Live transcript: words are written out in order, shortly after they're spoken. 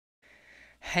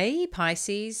Hey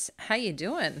Pisces, how you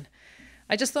doing?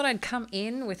 I just thought I'd come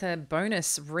in with a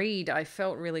bonus read. I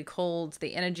felt really called.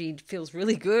 The energy feels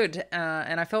really good,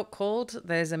 and I felt called.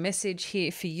 There's a message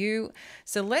here for you.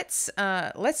 So let's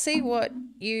see what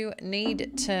you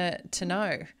need to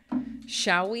know,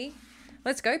 shall we?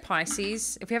 Let's go,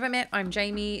 Pisces. If you haven't met, I'm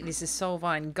Jamie. This is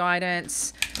Soulvine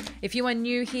Guidance. If you are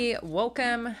new here,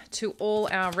 welcome to all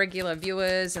our regular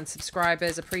viewers and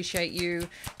subscribers. Appreciate you.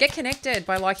 Get connected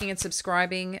by liking and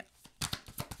subscribing.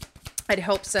 It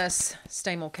helps us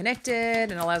stay more connected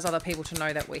and allows other people to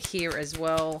know that we're here as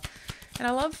well. And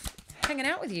I love hanging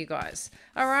out with you guys.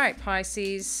 All right,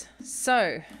 Pisces.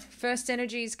 So first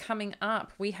energies coming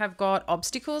up. We have got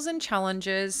obstacles and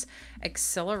challenges,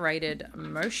 accelerated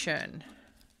motion.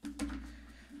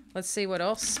 Let's see what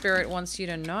else Spirit wants you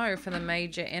to know for the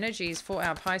major energies for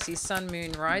our Pisces Sun,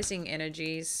 Moon, Rising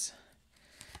energies.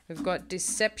 We've got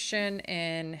deception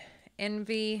and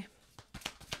envy,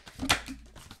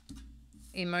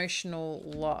 emotional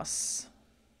loss.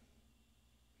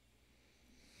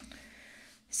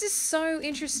 This is so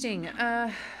interesting.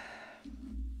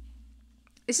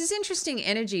 This is interesting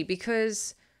energy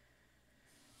because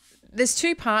there's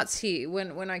two parts here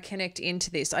when I connect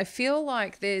into this. I feel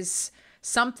like there's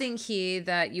something here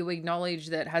that you acknowledge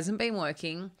that hasn't been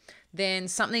working, then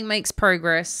something makes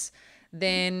progress,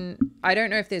 then I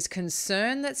don't know if there's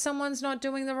concern that someone's not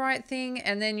doing the right thing,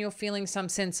 and then you're feeling some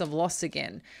sense of loss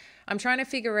again. I'm trying to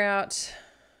figure out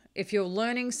if you're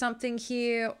learning something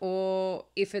here or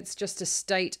if it's just a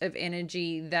state of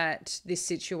energy that this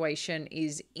situation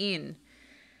is in.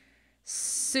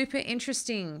 Super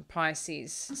interesting,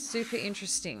 Pisces. Super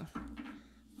interesting.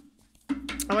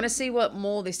 I want to see what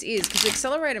more this is, because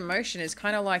accelerated motion is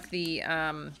kind of like the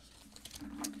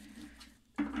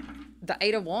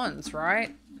Eight of Wands,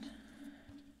 right?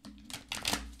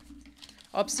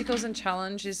 Obstacles and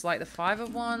challenge is like the Five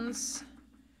of Wands.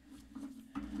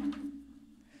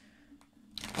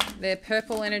 Their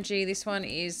purple energy, this one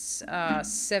is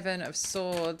Seven of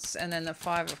Swords, and then the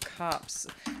Five of Cups.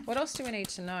 What else do we need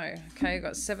to know? Okay, we've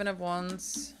got Seven of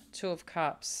Wands, Two of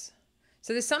Cups.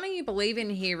 So there's something you believe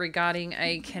in here regarding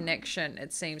a connection,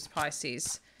 it seems,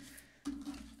 Pisces.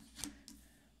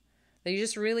 That you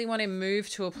just really want to move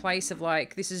to a place of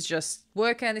like, this is just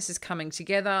working, this is coming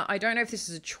together. I don't know if this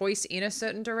is a choice in a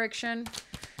certain direction.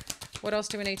 What else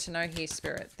do we need to know here,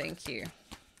 Spirit? Thank you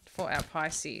for our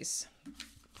Pisces.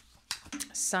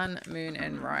 Sun, Moon,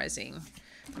 and Rising.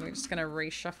 I'm just going to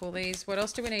reshuffle these. What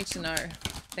else do we need to know?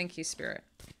 Thank you, Spirit.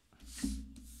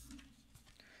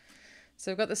 So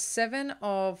we've got the Seven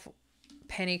of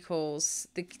Pentacles,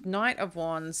 the Knight of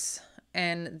Wands,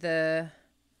 and the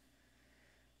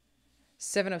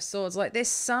Seven of Swords. Like there's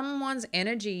someone's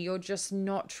energy you're just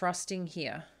not trusting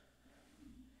here.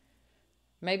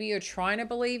 Maybe you're trying to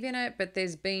believe in it, but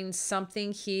there's been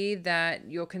something here that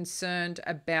you're concerned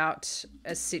about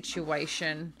a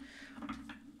situation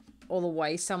or the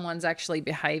way someone's actually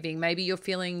behaving. Maybe you're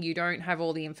feeling you don't have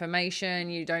all the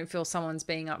information. You don't feel someone's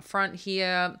being upfront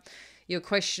here. You're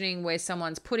questioning where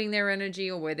someone's putting their energy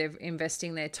or where they're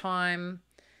investing their time.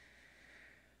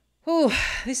 Oh,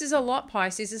 this is a lot,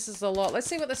 Pisces. This is a lot. Let's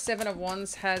see what the Seven of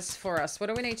Wands has for us. What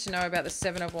do we need to know about the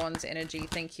Seven of Wands energy?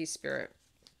 Thank you, Spirit.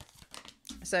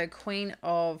 So Queen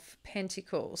of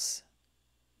Pentacles.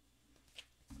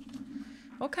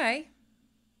 Okay.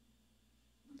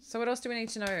 So what else do we need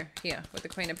to know here with the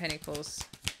Queen of Pentacles?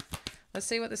 Let's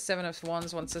see what the Seven of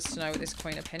Wands wants us to know with this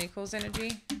Queen of Pentacles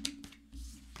energy.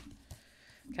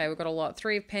 Okay, we've got a lot.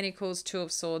 Three of Pentacles, Two of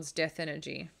Swords, Death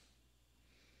energy.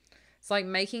 It's like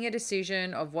making a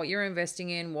decision of what you're investing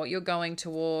in, what you're going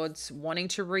towards, wanting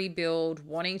to rebuild,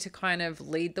 wanting to kind of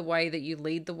lead the way that you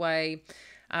lead the way.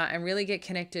 And really get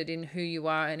connected in who you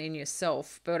are and in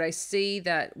yourself. But I see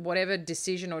that whatever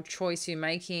decision or choice you're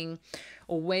making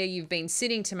or where you've been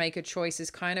sitting to make a choice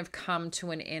has kind of come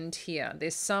to an end here.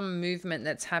 There's some movement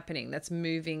that's happening, that's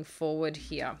moving forward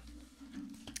here.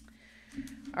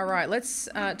 All right, let's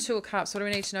Two of Cups. What do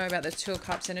we need to know about the Two of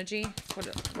Cups energy?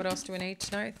 What else do we need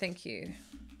to know? Thank you.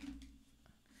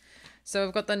 So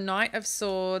we've got the Knight of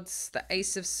Swords, the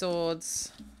Ace of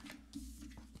Swords.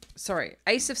 Sorry,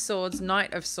 Ace of Swords,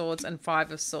 Knight of Swords, and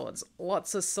Five of Swords.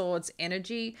 Lots of swords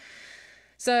energy.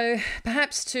 So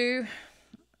perhaps too,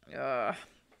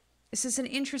 this is an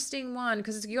interesting one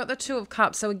because you got the Two of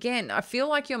Cups. So again, I feel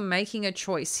like you're making a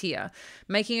choice here,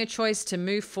 making a choice to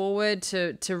move forward,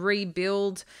 to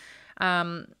rebuild.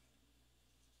 And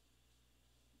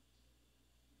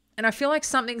I feel like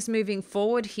something's moving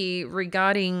forward here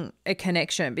regarding a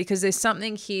connection because there's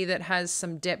something here that has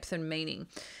some depth and meaning.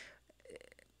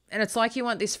 And it's like you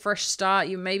want this fresh start.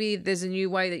 Maybe there's a new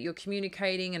way that you're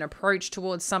communicating, an approach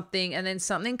towards something, and then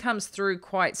something comes through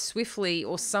quite swiftly,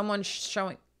 or someone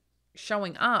showing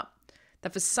up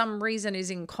that for some reason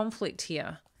is in conflict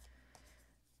here.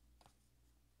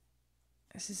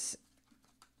 This is,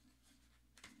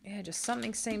 yeah, just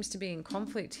something seems to be in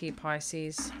conflict here,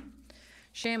 Pisces.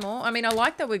 Share more. I mean, I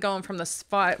like that we're going from the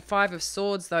five of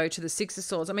swords, though, to the six of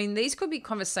swords. I mean, these could be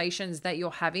conversations that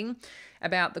you're having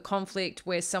about the conflict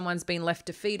where someone's been left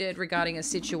defeated regarding a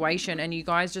situation, and you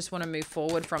guys just want to move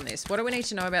forward from this. What do we need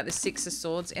to know about the six of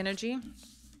swords energy?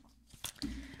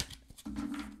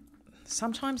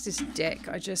 Sometimes this deck,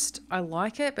 I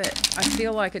like it, but I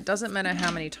feel like it doesn't matter how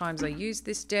many times I use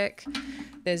this deck.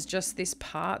 There's just this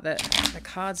part that the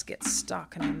cards get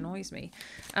stuck and annoys me.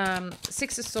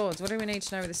 Six of Swords. What do we need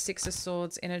to know with the Six of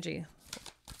Swords energy?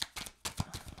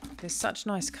 They're such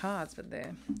nice cards, but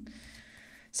they're...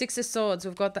 Six of Swords,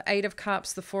 we've got the Eight of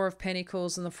Cups, the Four of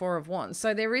Pentacles, and the Four of Wands.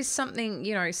 So there is something,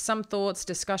 you know, some thoughts,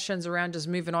 discussions around just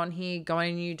moving on here,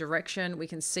 going in a new direction. We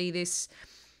can see this,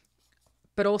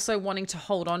 but also wanting to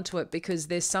hold on to it because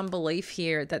there's some belief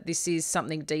here that this is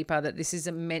something deeper, that this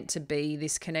isn't meant to be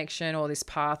this connection or this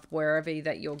path wherever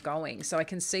that you're going. So I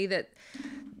can see that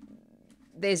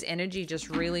there's energy just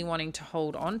really wanting to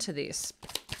hold on to this.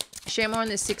 Share more on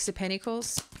the Six of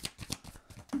Pentacles.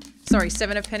 Sorry,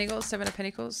 Seven of Pentacles, Seven of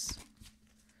Pentacles.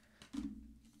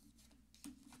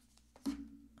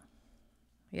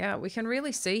 Yeah, we can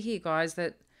really see here, guys,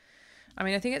 that, I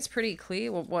mean, I think it's pretty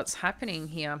clear what's happening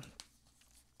here.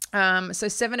 So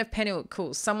Seven of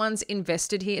Pentacles, someone's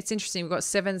invested here. It's interesting. We've got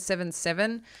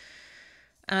 777.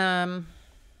 So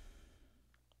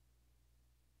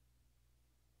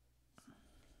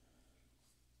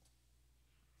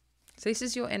this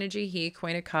is your energy here,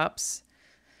 Queen of Cups.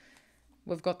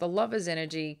 We've got the Lover's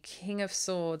energy, King of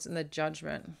Swords, and the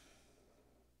Judgment.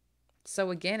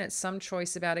 So again, it's some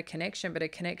choice about a connection, but a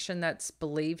connection that's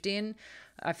believed in.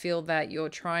 I feel that you're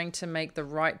trying to make the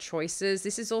right choices.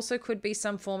 This is also could be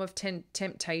some form of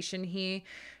temptation here.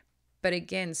 But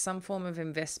again, some form of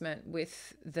investment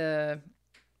with the...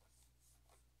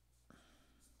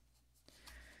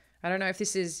 I don't know if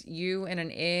this is you and an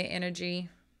air energy.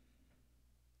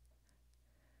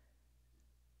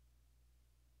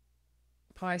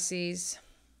 Pisces.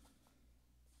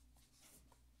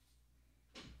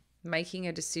 Making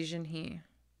a decision here.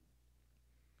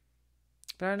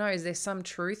 But I don't know, is there some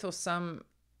truth or some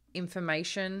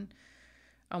information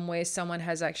on where someone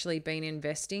has actually been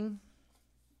investing?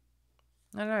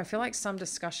 I don't know, I feel like some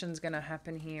discussion's going to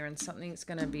happen here and something's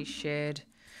going to be shared.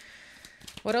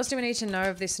 What else do we need to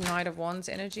know of this Knight of Wands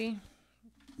energy?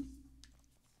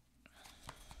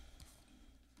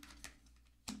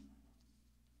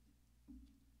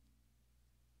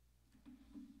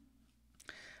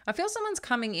 I feel someone's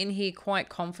coming in here quite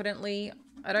confidently.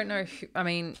 I don't know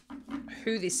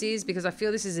who this is, because I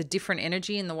feel this is a different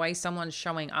energy in the way someone's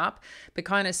showing up, but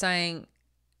kind of saying,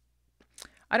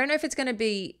 I don't know if it's going to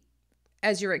be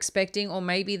as you're expecting, or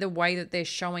maybe the way that they're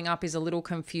showing up is a little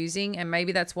confusing, and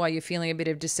maybe that's why you're feeling a bit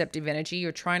of deceptive energy.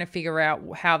 You're trying to figure out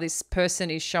how this person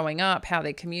is showing up, how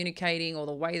they're communicating, or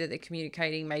the way that they're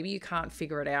communicating. Maybe you can't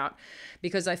figure it out,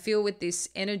 because I feel with this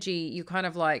energy, you kind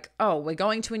of like, oh, we're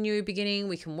going to a new beginning,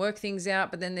 we can work things out,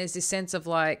 but then there's this sense of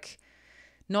like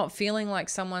not feeling like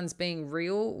someone's being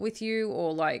real with you,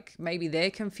 or like maybe they're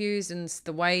confused, and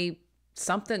the way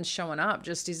something's showing up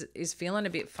just is feeling a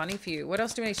bit funny for you. What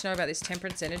else do we need to know about this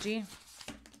Temperance energy?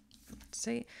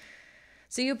 See,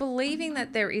 so you're believing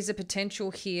that there is a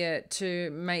potential here to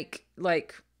make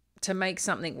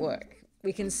something work.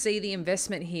 We can see the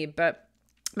investment here, but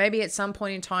maybe at some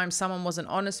point in time someone wasn't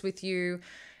honest with you,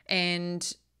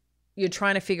 and you're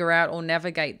trying to figure out or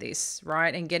navigate this,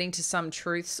 right? And getting to some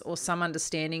truths or some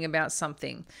understanding about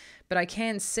something. But I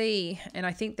can see, and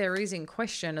I think there is in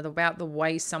question about the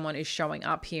way someone is showing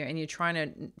up here, and you're trying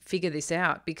to figure this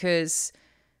out, because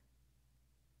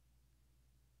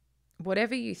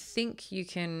whatever you think you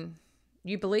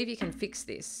believe you can fix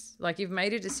this. Like, you've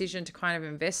made a decision to kind of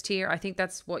invest here. I think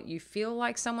that's what you feel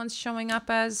like someone's showing up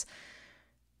as,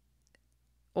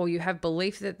 or you have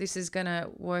belief that this is going to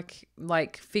work,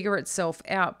 like figure itself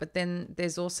out. But then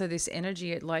there's also this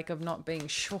energy of not being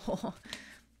sure.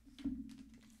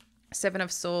 Seven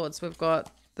of Swords, we've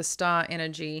got the Star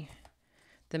energy,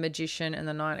 the Magician, and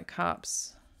the Nine of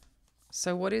Cups.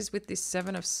 So what is with this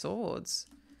Seven of Swords?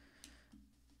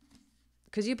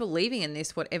 Because you're believing in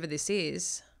this, whatever this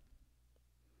is.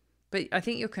 But I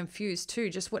think you're confused too.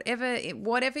 Just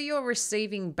whatever you're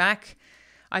receiving back,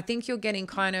 I think you're getting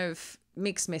kind of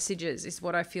mixed messages is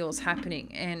what I feel is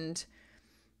happening. And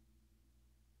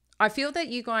I feel that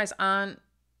you guys aren't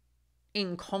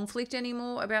in conflict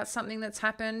anymore about something that's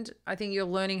happened. I think you're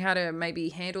learning how to maybe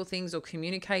handle things or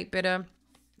communicate better,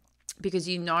 because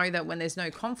you know that when there's no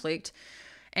conflict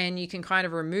and you can kind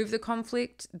of remove the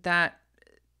conflict, that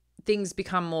things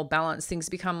become more balanced, things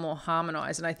become more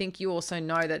harmonized. And I think you also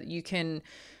know that you can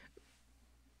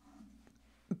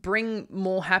bring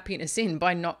more happiness in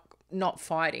by not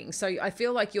fighting. So I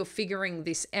feel like you're figuring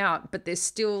this out, but there's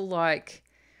still like,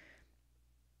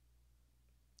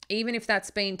 even if that's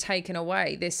been taken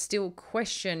away, there's still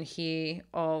question here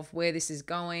of where this is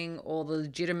going, or the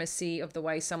legitimacy of the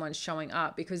way someone's showing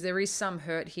up, because there is some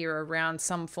hurt here around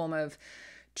some form of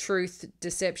truth,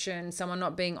 deception, someone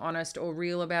not being honest or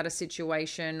real about a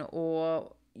situation,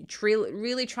 or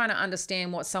really trying to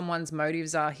understand what someone's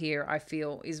motives are here, I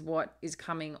feel, is what is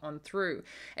coming on through.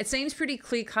 It seems pretty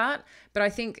clear cut, but I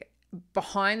think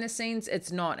behind the scenes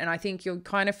it's not. And I think you're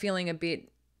kind of feeling a bit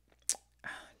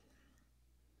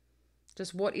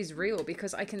just what is real,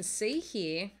 because I can see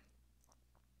here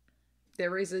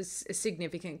there is a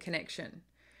significant connection.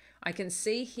 I can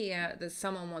see here that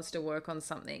someone wants to work on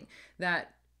something,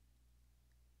 that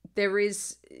there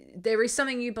is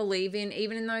something you believe in,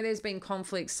 even though there's been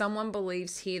conflict. Someone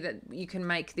believes here that you can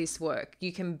make this work.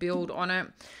 You can build on it.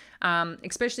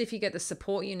 Especially if you get the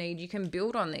support you need, you can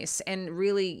build on this and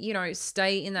really,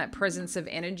 stay in that presence of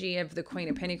energy of the Queen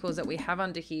of Pentacles that we have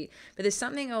under here. But there's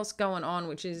something else going on,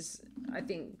 which is, I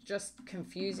think, just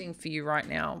confusing for you right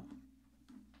now,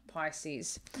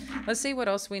 Pisces. Let's see what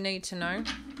else we need to know.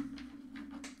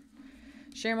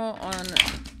 Share more on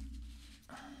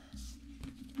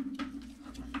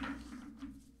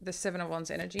the Seven of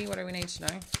Wands energy. What do we need to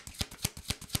know?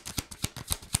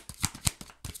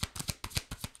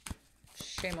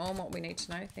 Share more on what we need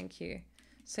to know. Thank you.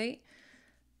 See,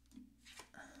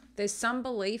 there's some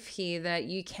belief here that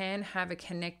you can have a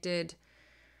connected,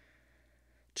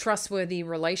 trustworthy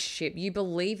relationship. You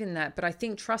believe in that, but I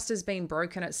think trust has been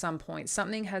broken at some point.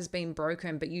 Something has been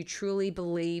broken, but you truly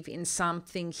believe in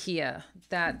something here,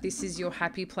 that this is your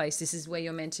happy place. This is where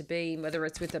you're meant to be, whether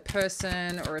it's with a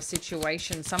person or a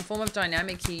situation, some form of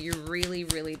dynamic here you really,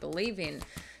 really believe in.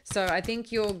 So I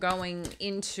think you're going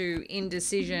into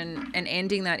indecision and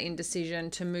ending that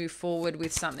indecision to move forward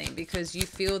with something, because you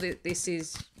feel that this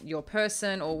is your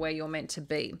person or where you're meant to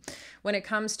be. When it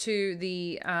comes to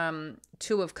the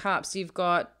Two of Cups, you've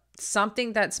got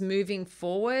something that's moving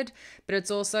forward, but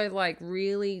it's also like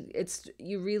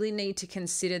you really need to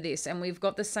consider this. And we've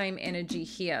got the same energy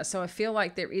here. So I feel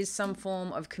like there is some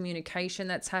form of communication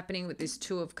that's happening with this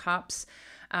Two of Cups.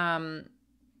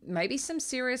 Maybe some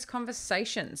serious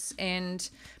conversations, and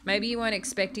maybe you weren't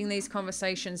expecting these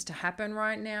conversations to happen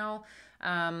right now.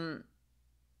 And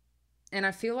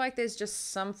I feel like there's just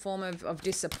some form of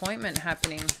disappointment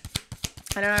happening.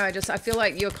 I don't know. I feel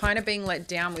like you're kind of being let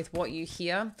down with what you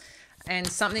hear, and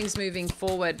something's moving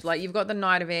forward. Like you've got the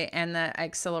Knight of Air and the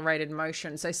accelerated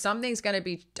motion. So something's going to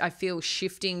be, I feel,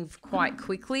 shifting quite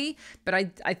quickly, but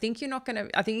I think you're not going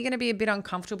to, I think you're going to be a bit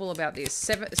uncomfortable about this.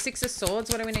 Six of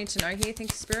Swords. What do we need to know here?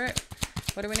 Thank you, Spirit.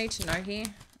 What do we need to know here?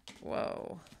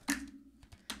 Whoa.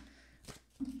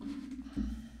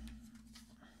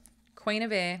 Queen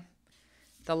of Air,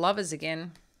 the Lovers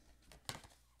again,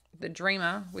 the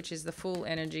Dreamer, which is the Fool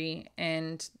energy,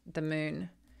 and the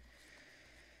Moon.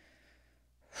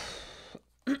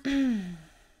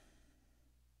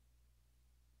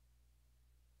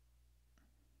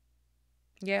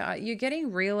 Yeah, you're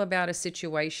getting real about a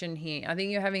situation here. I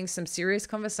think you're having some serious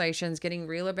conversations, getting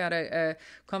real about a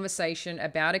conversation,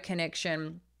 about a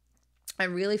connection,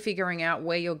 and really figuring out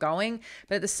where you're going.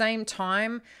 But at the same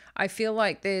time, I feel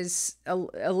like there's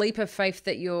a leap of faith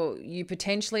that you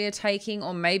potentially are taking,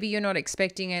 or maybe you're not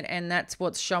expecting it, and that's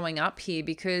what's showing up here,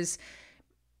 because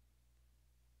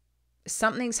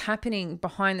something's happening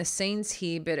behind the scenes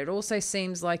here, but it also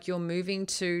seems like you're moving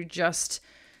to just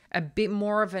a bit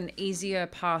more of an easier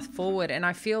path forward. And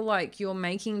I feel like you're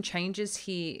making changes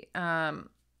here,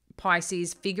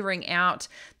 Pisces, figuring out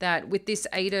that with this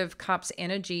Eight of Cups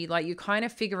energy, like you're kind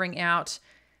of figuring out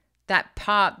that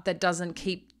part that doesn't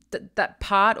keep that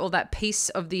part or that piece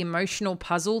of the emotional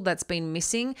puzzle that's been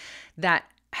missing, that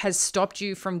has stopped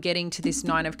you from getting to this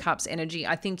Nine of Cups energy.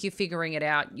 I think you're figuring it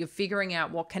out. You're figuring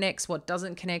out what connects, what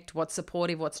doesn't connect, what's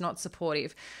supportive, what's not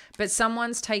supportive. But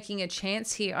someone's taking a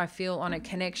chance here, I feel, on a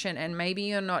connection, and maybe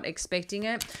you're not expecting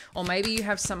it, or maybe you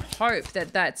have some hope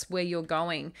that that's where you're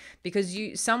going, because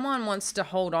someone wants to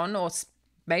hold on, or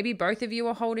maybe both of you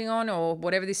are holding on, or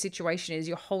whatever the situation is,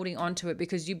 you're holding on to it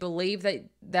because you believe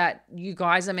that you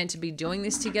guys are meant to be doing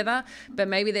this together. But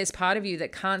maybe there's part of you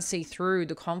that can't see through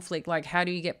the conflict. Like, how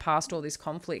do you get past all this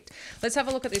conflict? Let's have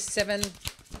a look at this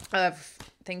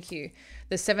thank you.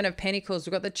 The Seven of Pentacles,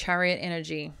 we've got the Chariot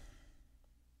energy.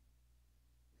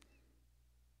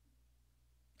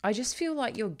 I just feel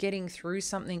like you're getting through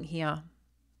something here.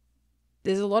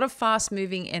 There's a lot of fast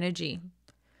moving energy.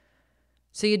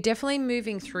 So you're definitely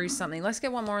moving through something. Let's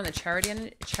get one more on the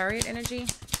chariot energy.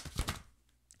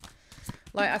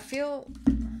 Like I feel,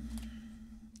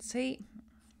 see,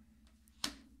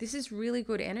 this is really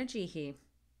good energy here.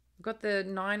 We've got the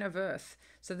Nine of Earth.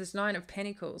 So there's Nine of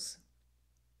Pentacles.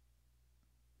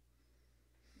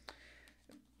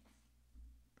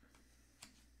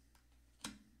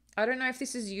 I don't know if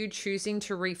this is you choosing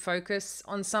to refocus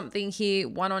on something here,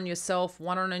 one on yourself,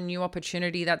 one on a new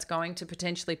opportunity that's going to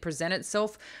potentially present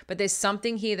itself. But there's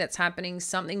something here that's happening,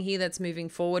 something here that's moving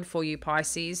forward for you,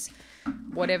 Pisces,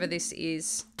 whatever this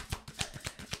is.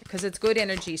 Because it's good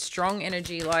energy, strong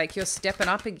energy, like you're stepping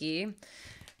up a gear.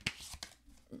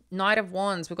 Knight of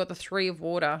Wands, we've got the Three of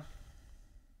Water.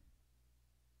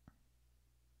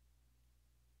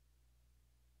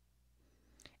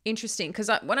 Interesting, because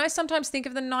when I sometimes think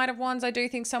of the Knight of Wands, I do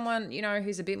think someone, you know,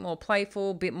 who's a bit more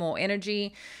playful, a bit more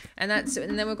energy, and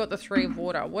then we've got the Three of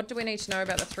Water. What do we need to know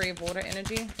about the Three of Water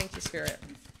energy? Thank you, Spirit.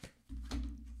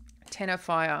 Ten of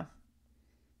Fire.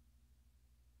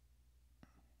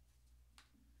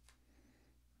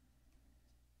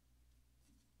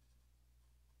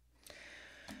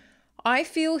 I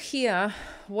feel here,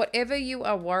 whatever you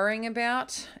are worrying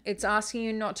about, it's asking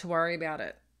you not to worry about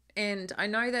it. And I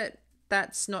know that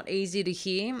that's not easy to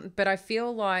hear, but I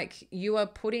feel like you are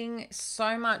putting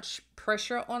so much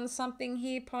pressure on something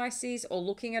here, Pisces, or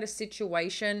looking at a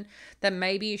situation that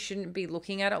maybe you shouldn't be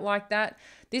looking at it like that.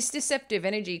 This deceptive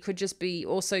energy could just be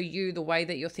also you, the way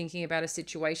that you're thinking about a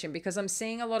situation, because I'm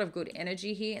seeing a lot of good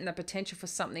energy here and the potential for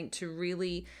something to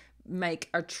really make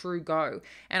a true go.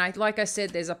 And like I said,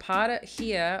 there's a part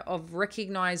here of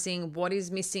recognizing what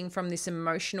is missing from this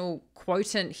emotional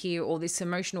quotient here, or this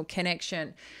emotional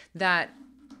connection, that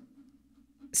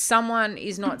someone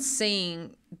is not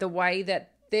seeing the way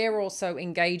that they're also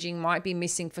engaging might be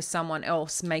missing for someone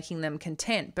else, making them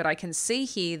content. But I can see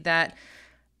here that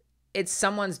it's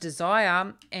someone's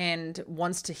desire and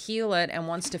wants to heal it and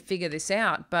wants to figure this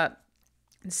out, but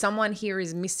someone here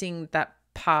is missing that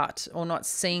part, or not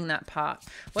seeing that part.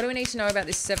 What do we need to know about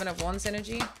this Seven of Wands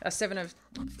energy? Seven of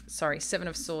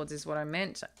Swords is what I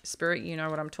meant. Spirit, you know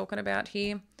what I'm talking about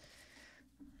here.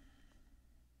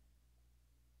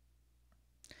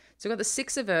 So we've got the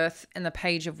Six of Earth and the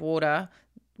Page of Water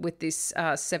with this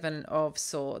Seven of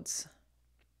Swords.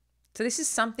 So this is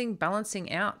something balancing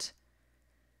out.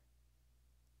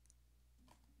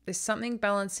 There's something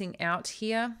balancing out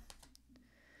here.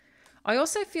 I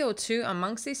also feel too,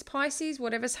 amongst these Pisces,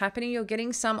 whatever's happening, you're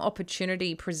getting some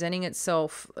opportunity presenting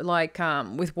itself, like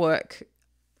with work,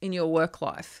 in your work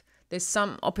life. There's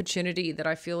some opportunity that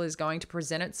I feel is going to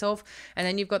present itself. And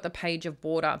then you've got the Page of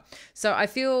Water. So I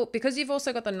feel, because you've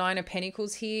also got the Nine of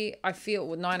Pentacles here, I feel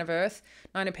with Nine of Earth,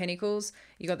 Nine of Pentacles,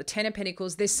 you got the Ten of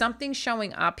Pentacles. There's something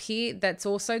showing up here that's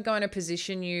also going to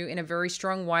position you in a very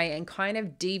strong way and kind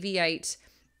of deviate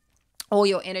all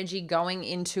your energy going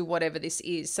into whatever this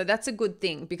is. So that's a good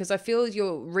thing, because I feel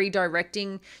you're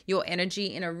redirecting your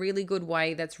energy in a really good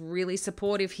way that's really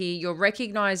supportive here. You're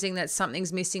recognizing that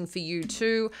something's missing for you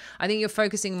too. I think you're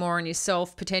focusing more on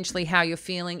yourself, potentially how you're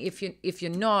feeling. If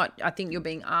you're not, I think you're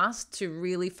being asked to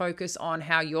really focus on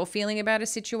how you're feeling about a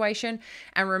situation.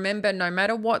 And remember, no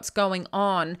matter what's going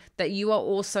on, that you are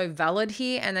also valid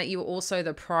here and that you're also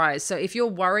the prize. So if you're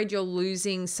worried you're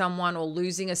losing someone or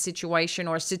losing a situation,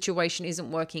 or a situation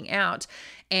isn't working out,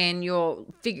 and you're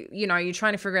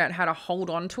trying to figure out how to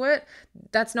hold on to it,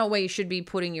 that's not where you should be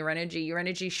putting your energy. Your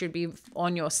energy should be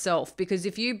on yourself, because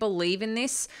if you believe in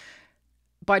this,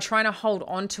 by trying to hold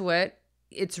on to it,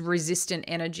 it's resistant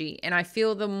energy. And I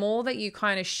feel the more that you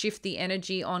kind of shift the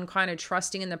energy on kind of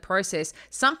trusting in the process,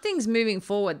 something's moving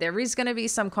forward. There is going to be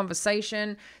some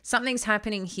conversation. Something's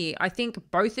happening here. I think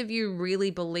both of you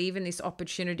really believe in this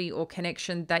opportunity or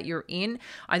connection that you're in.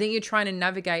 I think you're trying to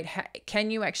navigate, can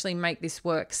you actually make this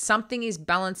work? Something is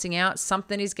balancing out.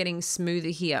 Something is getting smoother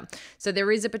here. So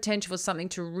there is a potential for something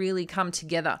to really come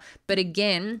together. But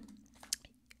again,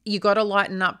 you got to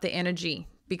lighten up the energy,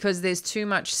 because there's too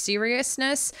much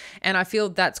seriousness, and I feel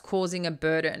that's causing a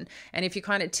burden. And if you're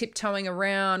kind of tiptoeing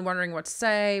around, wondering what to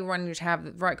say, wanting to have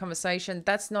the right conversation,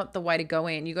 that's not the way to go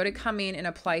in. You got to come in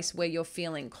a place where you're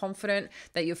feeling confident,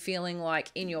 that you're feeling like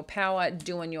in your power,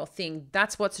 doing your thing.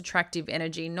 That's what's attractive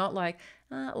energy, not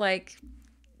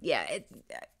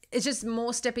it's just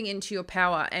more stepping into your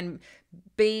power and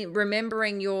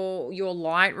remembering your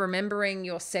light, remembering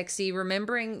your sexy,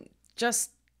 remembering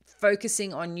just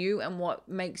focusing on you and what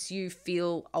makes you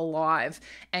feel alive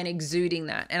and exuding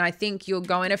that. And I think you're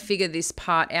going to figure this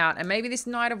part out. And maybe this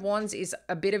Knight of Wands is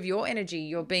a bit of your energy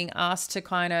you're being asked to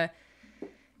kind of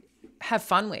have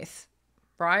fun with,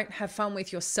 right? Have fun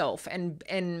with yourself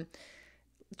and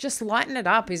just lighten it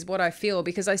up is what I feel,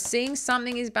 because I'm seeing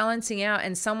something is balancing out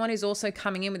and someone is also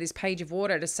coming in with this Page of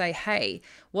Water to say, hey,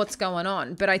 what's going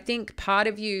on? But I think part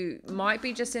of you might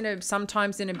be just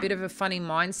sometimes in a bit of a funny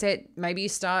mindset. Maybe you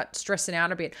start stressing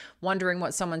out a bit, wondering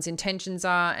what someone's intentions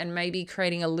are, and maybe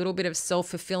creating a little bit of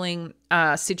self-fulfilling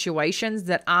situations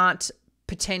that aren't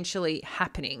potentially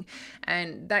happening.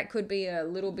 And that could be a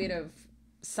little bit of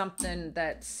something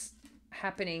that's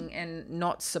happening and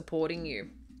not supporting you.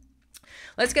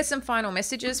 Let's get some final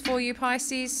messages for you,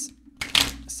 Pisces.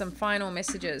 Some final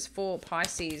messages for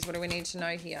Pisces. What do we need to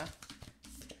know here?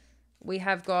 We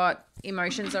have got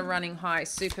emotions are running high,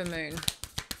 supermoon.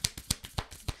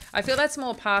 I feel that's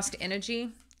more past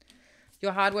energy.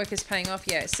 Your hard work is paying off.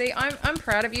 Yeah. See, I'm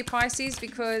proud of you, Pisces,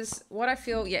 because what I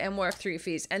feel, yeah, and work through your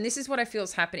fears. And this is what I feel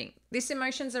is happening. This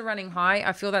emotions are running high.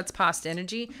 I feel that's past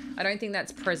energy. I don't think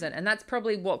that's present. And that's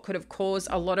probably what could have caused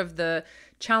a lot of the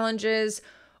challenges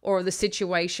or the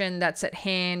situation that's at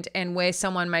hand and where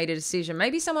someone made a decision.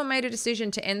 Maybe someone made a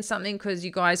decision to end something because you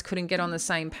guys couldn't get on the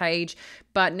same page,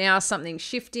 but now something's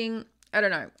shifting. I don't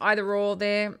know, either or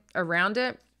there around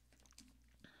it.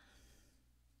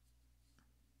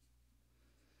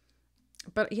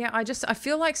 But yeah, I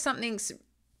feel like something's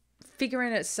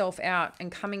figuring itself out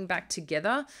and coming back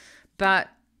together. But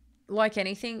like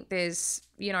anything, there's,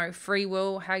 you know, free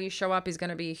will. How you show up is going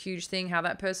to be a huge thing. How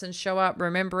that person show up,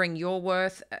 remembering your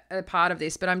worth, a part of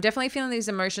this. But I'm definitely feeling these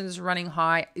emotions running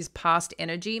high is past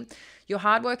energy. Your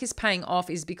hard work is paying off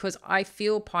is because I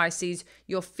feel, Pisces,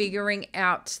 you're figuring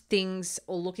out things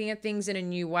or looking at things in a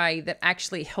new way that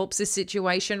actually helps the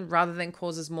situation rather than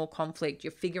causes more conflict.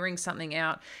 You're figuring something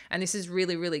out. And this is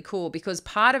really, really cool, because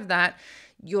part of that,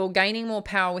 you're gaining more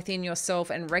power within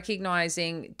yourself and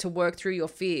recognizing to work through your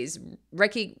fears,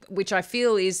 which I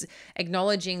feel is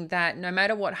acknowledging that no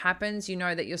matter what happens, you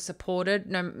know that you're supported.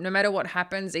 No matter what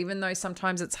happens, even though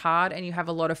sometimes it's hard and you have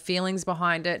a lot of feelings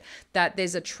behind it, that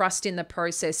there's a trust in the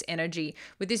process energy.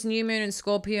 With this new moon in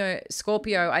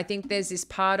Scorpio, I think there's this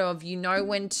part of, you know,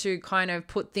 when to kind of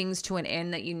put things to an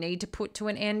end that you need to put to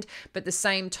an end, but at the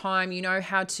same time, you know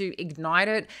how to ignite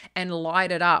it and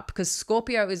light it up, because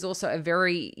Scorpio is also a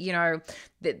very, you know,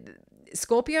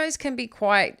 Scorpios can be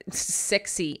quite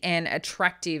sexy and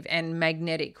attractive and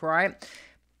magnetic, right?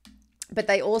 But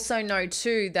they also know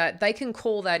too that they can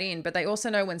call that in, but they also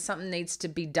know when something needs to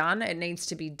be done, it needs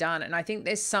to be done. And I think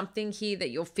there's something here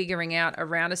that you're figuring out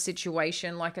around a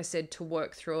situation, like I said, to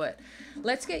work through it.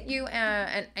 Let's get you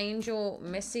an angel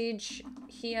message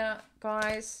here,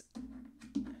 guys.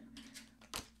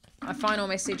 A final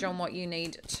message on what you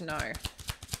need to know.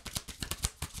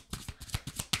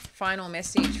 Final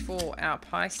message for our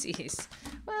Pisces.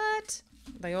 What?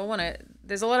 They all want to,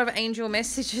 there's a lot of angel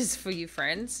messages for you,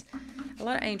 friends. A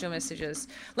lot of angel messages.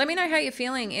 Let me know how you're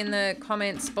feeling in the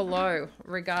comments below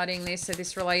regarding this. So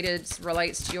this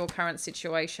relates to your current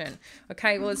situation.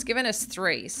 Okay, well, it's given us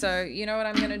 3. So you know what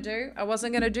I'm going to do? I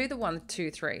wasn't going to do the 1,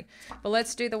 2, 3, but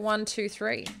let's do the 1, 2,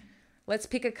 3. Let's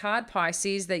pick a card,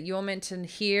 Pisces, that you're meant to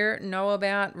hear, know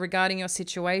about regarding your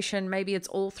situation. Maybe it's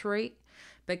all 3,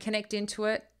 but connect into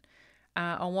it.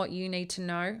 On what you need to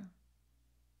know.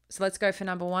 So let's go for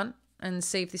number 1 and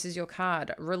see if this is your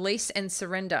card. Release and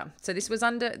surrender. So this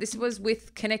was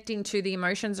with connecting to the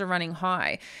emotions are running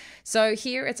high. So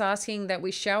here it's asking that we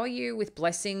shower you with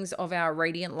blessings of our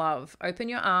radiant love. Open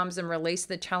your arms and release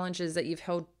the challenges that you've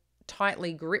held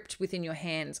tightly gripped within your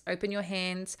hands. Open your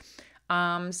hands,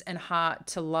 arms, and heart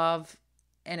to love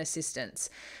and assistance.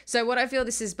 So what I feel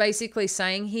this is basically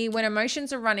saying here, when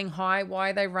emotions are running high, why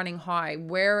are they running high?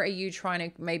 Where are you trying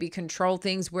to maybe control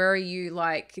things? Where are you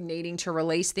like needing to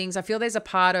release things? I feel there's a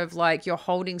part of like you're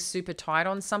holding super tight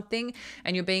on something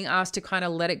and you're being asked to kind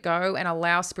of let it go and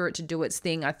allow spirit to do its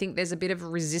thing. I think there's a bit of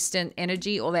resistant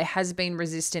energy, or there has been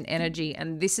resistant energy,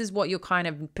 and this is what you're kind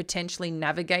of potentially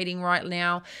navigating right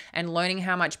now and learning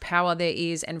how much power there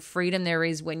is and freedom there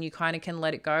is when you kind of can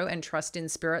let it go and trust in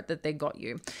spirit that they got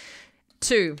you.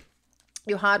 2,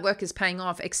 your hard work is paying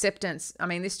off. Acceptance. I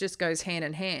mean, this just goes hand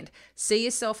in hand. See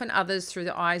yourself and others through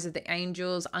the eyes of the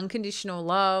angels. Unconditional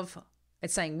love.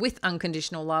 It's saying with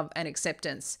unconditional love and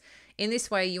acceptance. In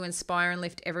this way, you inspire and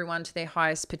lift everyone to their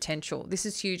highest potential. This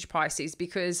is huge, Pisces,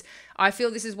 because I feel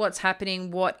this is what's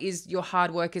happening. What is your hard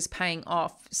work is paying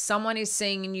off. Someone is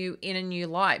seeing you in a new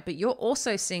light, but you're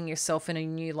also seeing yourself in a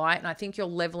new light. And I think you're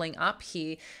leveling up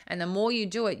here. And the more you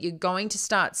do it, you're going to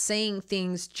start seeing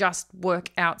things just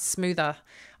work out smoother.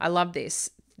 I love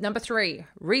this. Number 3,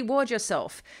 reward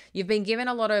yourself. You've been giving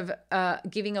a lot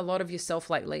of yourself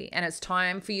lately, and it's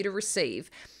time for you to receive.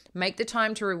 Make the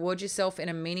time to reward yourself in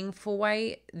a meaningful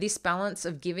way. This balance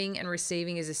of giving and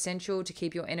receiving is essential to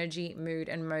keep your energy, mood,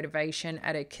 and motivation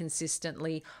at a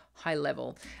consistently high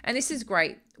level. And this is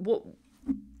great.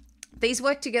 These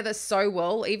work together so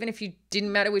well. Even if you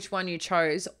didn't matter which one you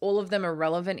chose, all of them are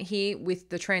relevant here with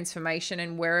the transformation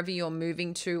and wherever you're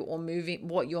moving to or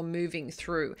what you're moving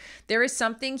through. There is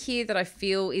something here that I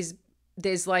feel is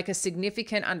there's like a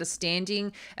significant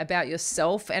understanding about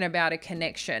yourself and about a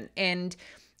connection. And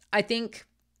I think,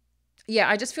 yeah,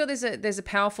 I just feel there's a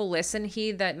powerful lesson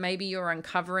here that maybe you're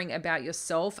uncovering about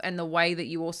yourself and the way that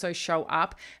you also show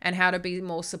up and how to be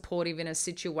more supportive in a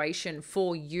situation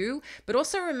for you, but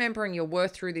also remembering your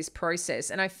worth through this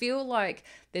process. And I feel like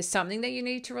there's something that you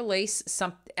need to release,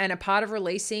 and a part of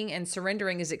releasing and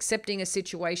surrendering is accepting a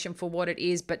situation for what it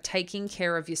is, but taking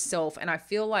care of yourself. And I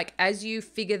feel like as you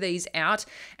figure these out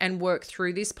and work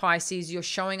through this, Pisces, you're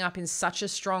showing up in such a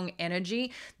strong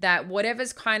energy that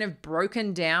whatever's kind of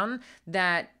broken down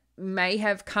that may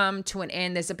have come to an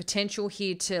end, there's a potential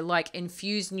here to like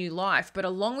infuse new life. But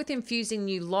along with infusing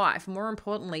new life, more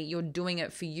importantly, you're doing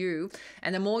it for you.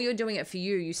 And the more you're doing it for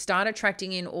you, you start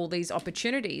attracting in all these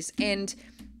opportunities. And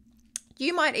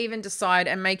you might even decide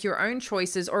and make your own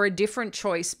choices or a different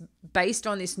choice based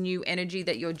on this new energy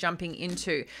that you're jumping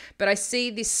into. But I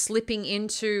see this slipping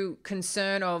into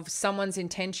concern of someone's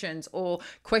intentions or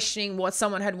questioning what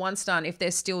someone had once done if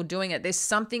they're still doing it. There's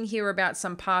something here about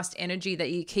some past energy that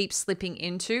you keep slipping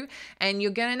into, and you're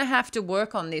going to have to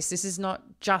work on this. This is not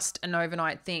just an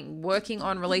overnight thing. Working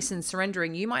on release and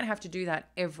surrendering, you might have to do that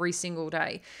every single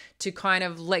day to kind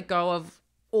of let go of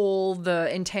all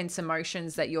the intense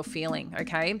emotions that you're feeling,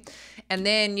 okay? And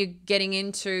then you're getting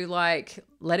into like,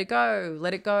 let it go,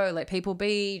 let people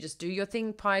be, just do your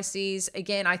thing, Pisces.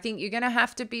 Again, I think you're going to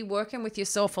have to be working with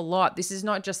yourself a lot. This is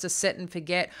not just a set and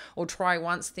forget or try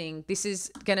once thing. This is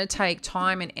going to take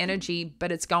time and energy, but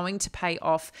it's going to pay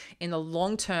off in the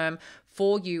long term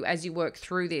for you as you work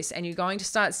through this. And you're going to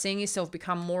start seeing yourself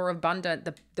become more abundant,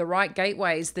 the right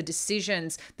gateways, the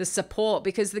decisions, the support,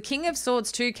 because the King of Swords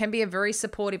too can be a very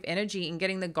supportive energy in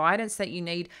getting the guidance that you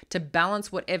need to balance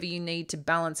whatever you need to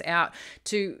balance out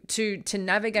to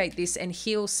navigate this and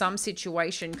heal some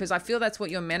situation. Because I feel that's what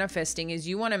you're manifesting, is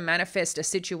you want to manifest a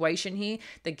situation here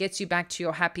that gets you back to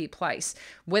your happy place,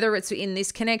 whether it's in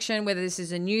this connection, whether this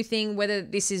is a new thing, whether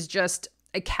this is just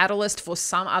a catalyst for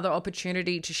some other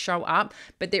opportunity to show up.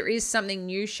 But there is something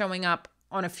new showing up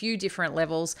on a few different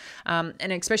levels,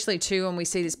 and especially too when we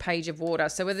see this Page of Water.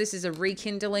 So whether this is a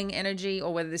rekindling energy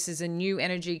or whether this is a new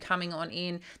energy coming on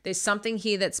in, there's something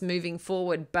here that's moving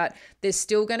forward, but there's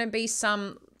still going to be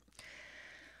some,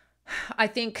 I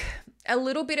think, a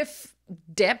little bit of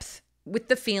depth with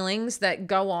the feelings that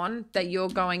go on that you're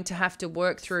going to have to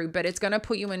work through, but it's going to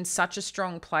put you in such a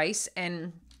strong place.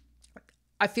 And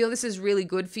I feel this is really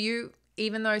good for you,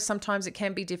 even though sometimes it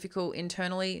can be difficult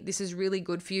internally. This is really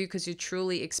good for you because you're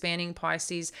truly expanding,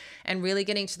 Pisces, and really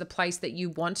getting to the place that you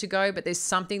want to go. But there's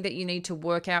something that you need to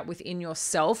work out within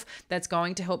yourself that's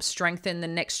going to help strengthen the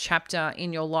next chapter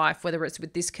in your life, whether it's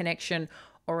with this connection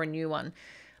or a new one.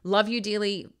 Love you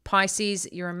dearly, Pisces.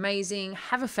 You're amazing.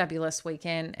 Have a fabulous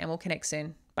weekend, and we'll connect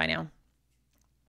soon. Bye now.